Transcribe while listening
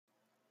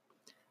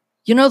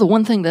You know, the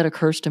one thing that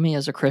occurs to me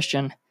as a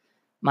Christian,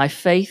 my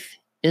faith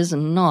is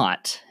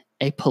not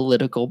a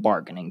political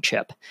bargaining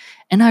chip,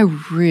 and I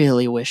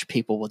really wish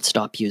people would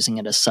stop using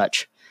it as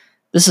such.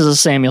 This is a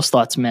Samuel's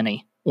Thoughts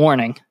Mini.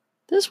 Warning,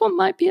 this one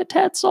might be a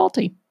tad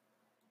salty.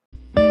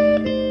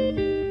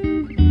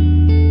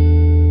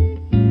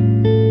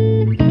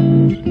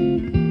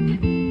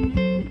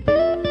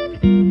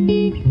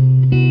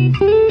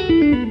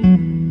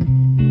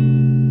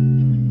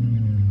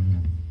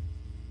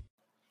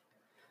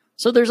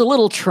 So there's a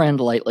little trend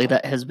lately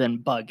that has been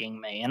bugging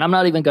me, and I'm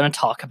not even going to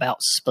talk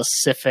about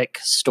specific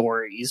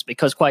stories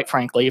because, quite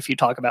frankly, if you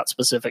talk about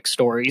specific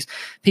stories,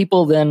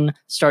 people then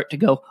start to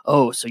go,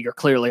 oh, so you're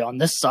clearly on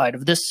this side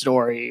of this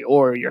story,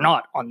 or you're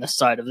not on this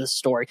side of this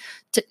story.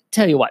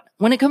 Tell you what,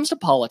 when it comes to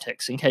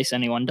politics, in case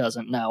anyone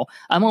doesn't know,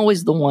 I'm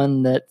always the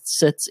one that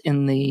sits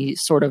in the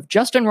sort of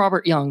Justin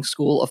Robert Young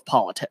school of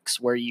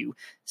politics, where you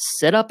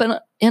sit up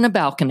in a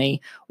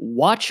balcony,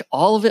 watch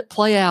all of it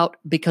play out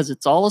because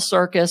it's all a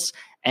circus,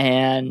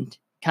 and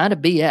kind of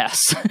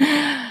BS.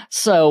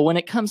 So when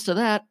it comes to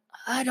that,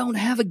 I don't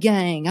have a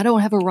gang. I don't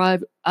have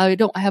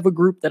a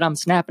group that I'm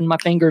snapping my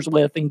fingers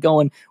with and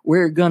going,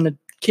 we're going to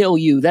kill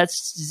you.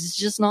 That's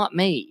just not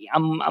me.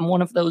 I'm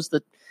one of those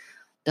that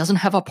doesn't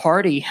have a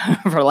party,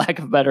 for lack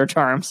of better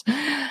terms.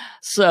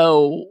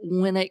 So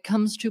when it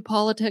comes to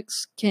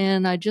politics,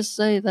 can I just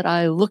say that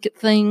I look at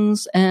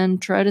things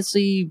and try to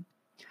see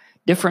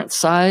different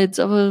sides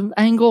of an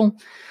angle?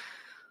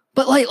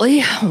 But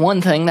lately,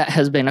 one thing that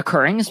has been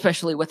occurring,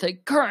 especially with a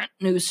current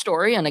news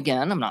story, and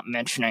again, I'm not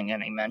mentioning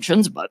any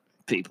mentions, but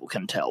people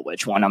can tell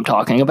which one I'm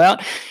talking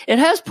about, it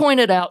has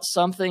pointed out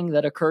something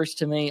that occurs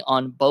to me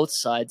on both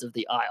sides of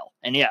the aisle.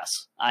 And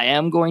yes, I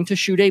am going to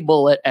shoot a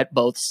bullet at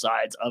both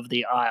sides of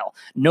the aisle.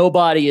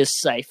 Nobody is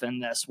safe in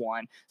this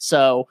one.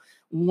 So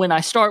when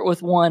I start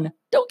with one,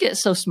 don't get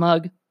so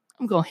smug.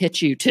 I'm going to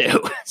hit you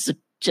too. So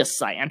just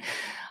saying.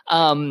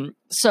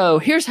 So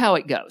here's how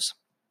it goes.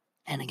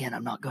 And again,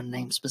 I'm not going to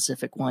name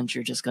specific ones.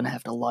 You're just going to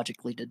have to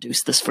logically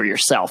deduce this for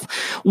yourself.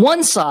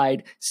 One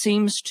side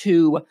seems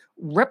to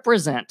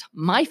represent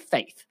my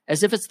faith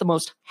as if it's the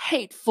most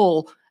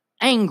hateful,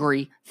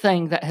 angry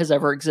thing that has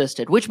ever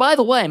existed, which, by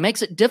the way,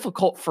 makes it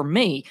difficult for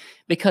me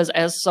because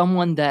as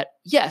someone that,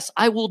 yes,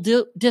 I will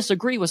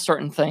disagree with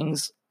certain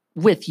things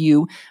with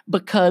you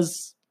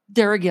because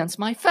they're against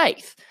my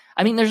faith.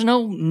 I mean, there's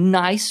no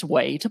nice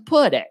way to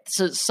put it.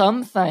 So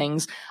some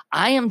things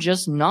I am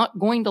just not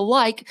going to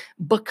like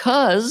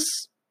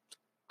because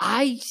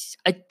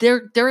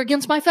they're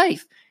against my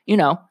faith. You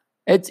know,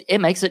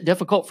 it makes it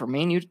difficult for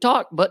me and you to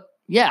talk. But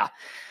yeah,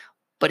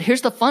 but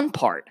here's the fun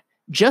part.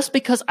 Just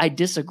because I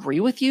disagree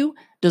with you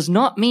does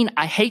not mean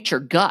I hate your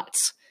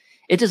guts.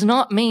 It does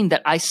not mean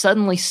that I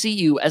suddenly see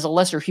you as a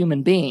lesser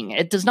human being.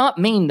 It does not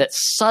mean that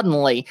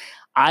suddenly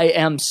I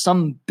am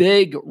some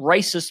big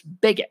racist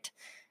bigot.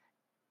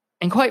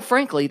 And quite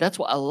frankly, that's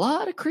what a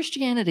lot of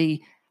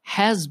Christianity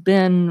has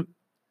been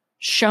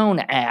shown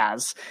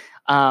as.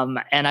 And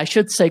I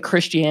should say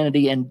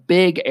Christianity in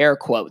big air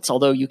quotes,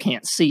 although you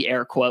can't see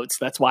air quotes.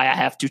 That's why I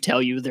have to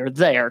tell you they're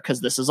there,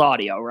 because this is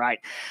audio, right?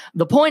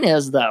 The point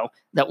is, though,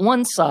 that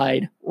one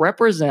side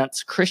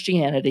represents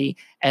Christianity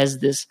as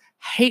this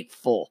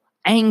hateful,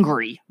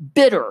 angry,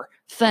 bitter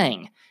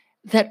thing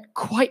that,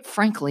 quite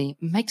frankly,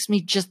 makes me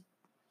just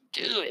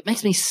it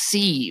makes me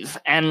seethe,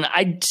 and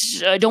I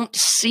don't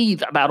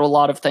seethe about a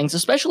lot of things,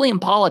 especially in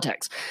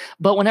politics.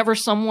 But whenever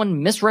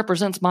someone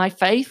misrepresents my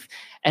faith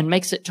and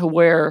makes it to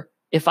where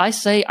if I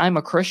say I'm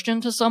a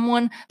Christian to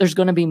someone, there's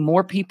going to be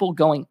more people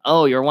going,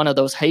 oh, you're one of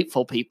those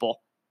hateful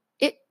people.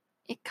 It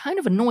kind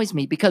of annoys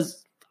me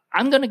because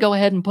I'm going to go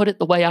ahead and put it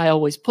the way I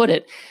always put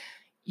it.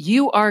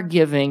 You are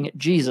giving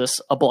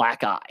Jesus a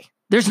black eye.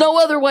 There's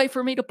no other way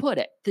for me to put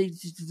it. They're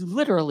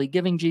literally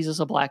giving Jesus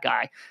a black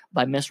eye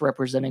by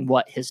misrepresenting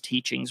what his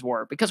teachings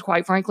were. Because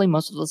quite frankly,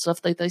 most of the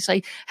stuff that they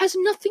say has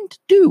nothing to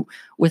do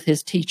with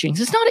his teachings.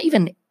 It's not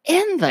even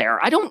in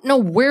there. I don't know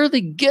where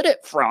they get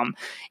it from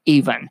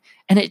even.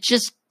 And it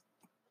just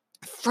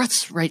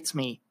frustrates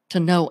me to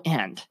no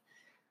end.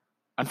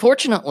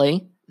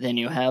 Unfortunately, then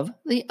you have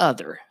the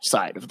other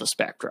side of the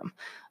spectrum.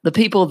 The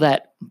people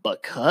that,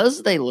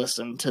 because they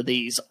listen to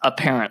these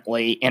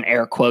apparently, in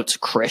air quotes,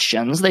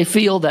 Christians, they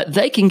feel that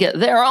they can get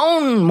their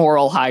own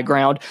moral high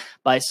ground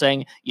by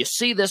saying, you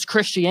see this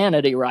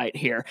Christianity right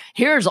here.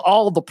 Here's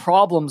all the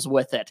problems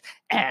with it,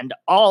 and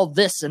all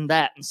this and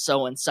that and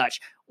so and such.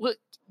 Well,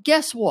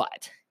 guess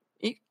what?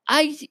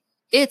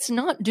 It's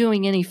not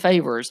doing any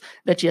favors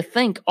that you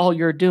think all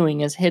you're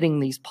doing is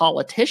hitting these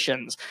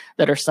politicians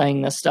that are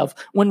saying this stuff,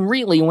 when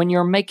really, when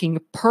you're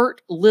making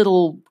pert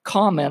little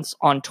comments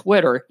on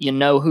Twitter, you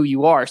know who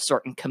you are,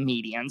 certain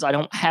comedians. I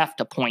don't have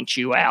to point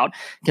you out,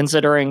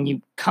 considering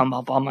you come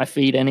up on my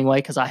feed anyway,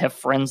 because I have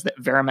friends that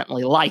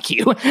vehemently like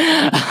you.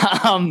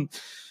 Dang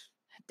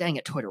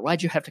it, Twitter,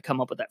 why'd you have to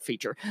come up with that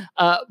feature?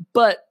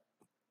 But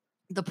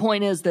the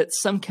point is that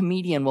some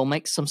comedian will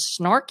make some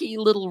snarky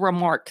little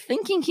remark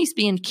thinking he's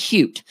being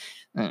cute.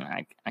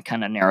 I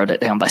kind of narrowed it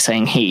down by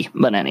saying he,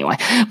 but anyway.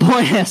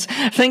 Point is,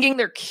 thinking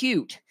they're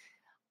cute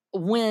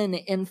when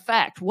in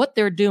fact what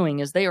they're doing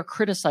is they are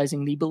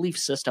criticizing the belief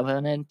system of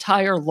an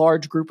entire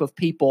large group of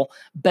people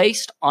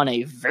based on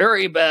a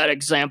very bad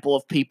example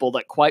of people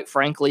that, quite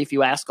frankly, if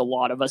you ask a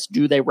lot of us,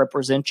 do they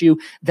represent you?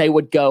 They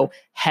would go,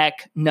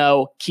 heck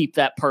no, keep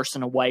that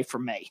person away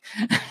from me.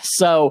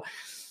 So,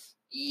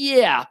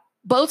 yeah,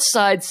 both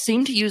sides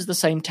seem to use the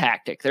same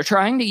tactic. They're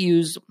trying to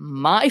use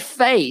my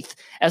faith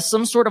as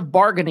some sort of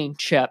bargaining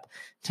chip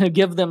to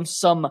give them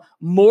some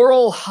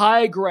moral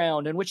high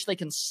ground in which they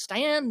can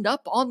stand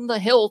up on the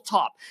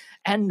hilltop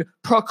and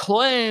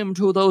proclaim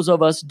to those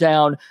of us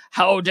down,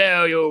 how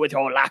dare you with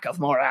your lack of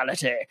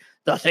morality,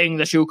 the thing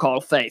that you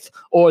call faith,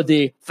 or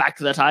the fact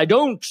that I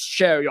don't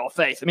share your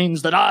faith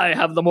means that I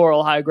have the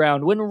moral high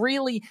ground, when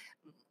really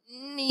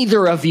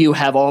neither of you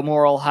have a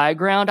moral high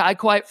ground. I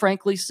quite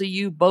frankly see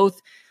you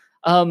both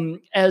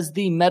as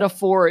the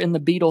metaphor in the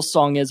Beatles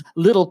song is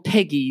little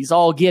piggies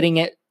all getting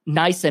it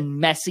nice and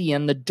messy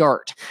in the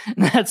dirt.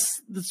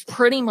 That's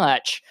pretty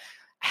much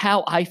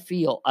how I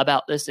feel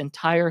about this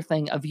entire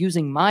thing of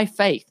using my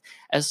faith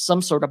as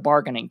some sort of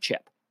bargaining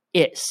chip.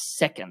 It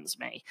sickens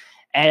me.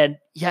 And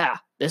yeah,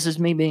 this is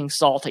me being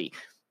salty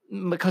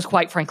because,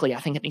 quite frankly, I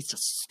think it needs to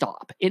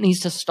stop. It needs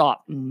to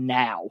stop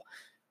now.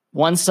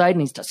 One side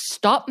needs to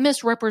stop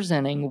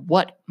misrepresenting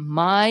what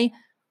my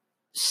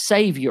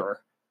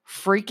savior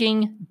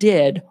freaking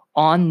did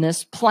on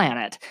this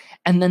planet.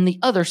 And then the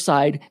other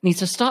side needs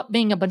to stop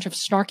being a bunch of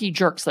snarky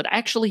jerks that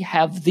actually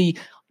have the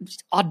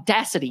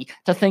audacity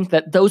to think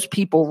that those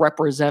people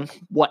represent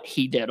what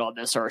he did on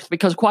this earth.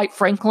 Because quite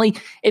frankly,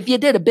 if you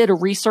did a bit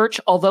of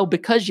research, although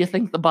because you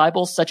think the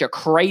Bible's such a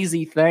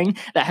crazy thing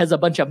that has a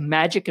bunch of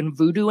magic and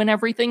voodoo and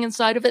everything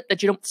inside of it,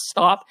 that you don't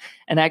stop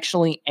and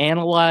actually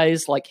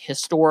analyze like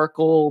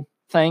historical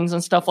things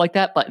and stuff like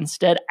that, but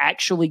instead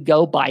actually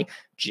go by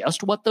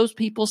just what those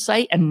people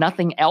say and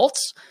nothing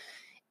else,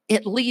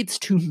 it leads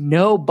to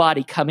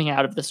nobody coming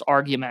out of this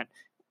argument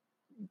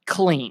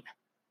clean.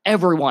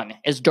 Everyone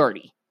is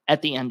dirty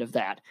at the end of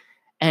that.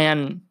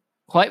 And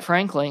quite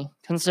frankly,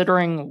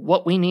 considering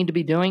what we need to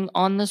be doing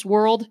on this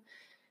world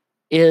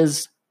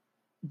is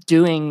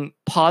doing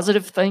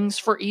positive things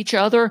for each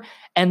other.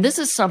 And this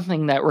is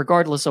something that,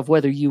 regardless of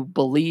whether you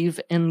believe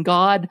in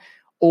God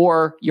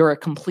or you're a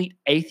complete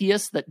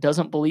atheist that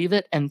doesn't believe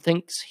it and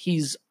thinks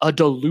he's a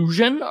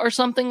delusion or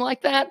something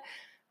like that,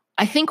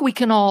 I think we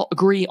can all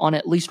agree on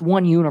at least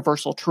one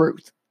universal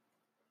truth.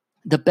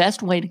 The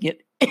best way to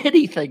get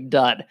anything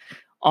done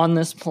on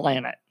this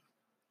planet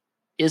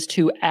is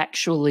to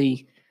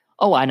actually,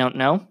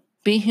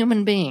 be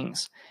human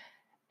beings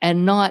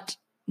and not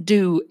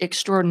do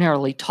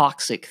extraordinarily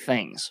toxic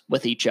things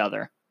with each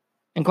other.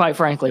 And quite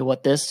frankly,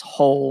 what this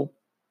whole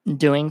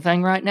doing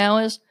thing right now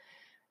is,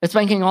 it's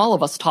making all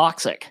of us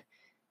toxic.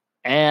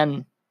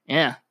 And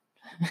yeah,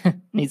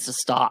 needs to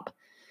stop.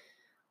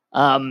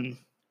 So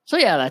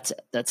yeah, that's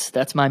it.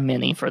 That's my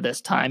mini for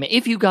this time.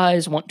 If you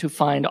guys want to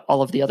find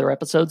all of the other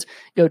episodes,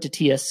 go to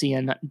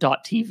tscn.tv/ST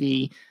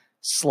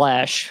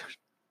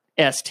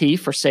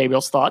for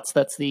Samuel's Thoughts.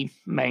 That's the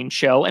main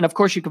show. And of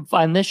course, you can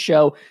find this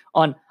show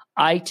on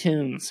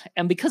iTunes.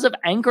 And because of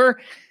Anchor,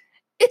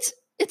 it's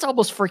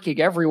almost freaking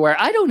everywhere.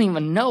 I don't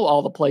even know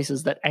all the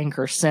places that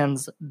Anchor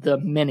sends the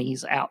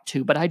minis out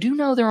to, but I do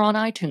know they're on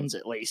iTunes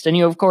at least. And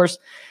you, of course,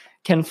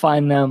 can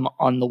find them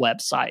on the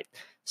website.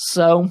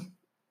 So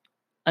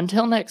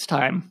until next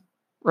time,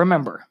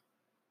 remember,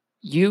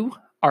 you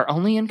are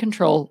only in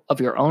control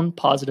of your own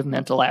positive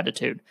mental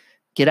attitude.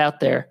 Get out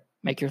there,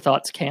 make your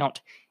thoughts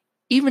count,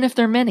 even if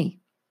they're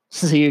many.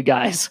 See you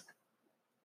guys.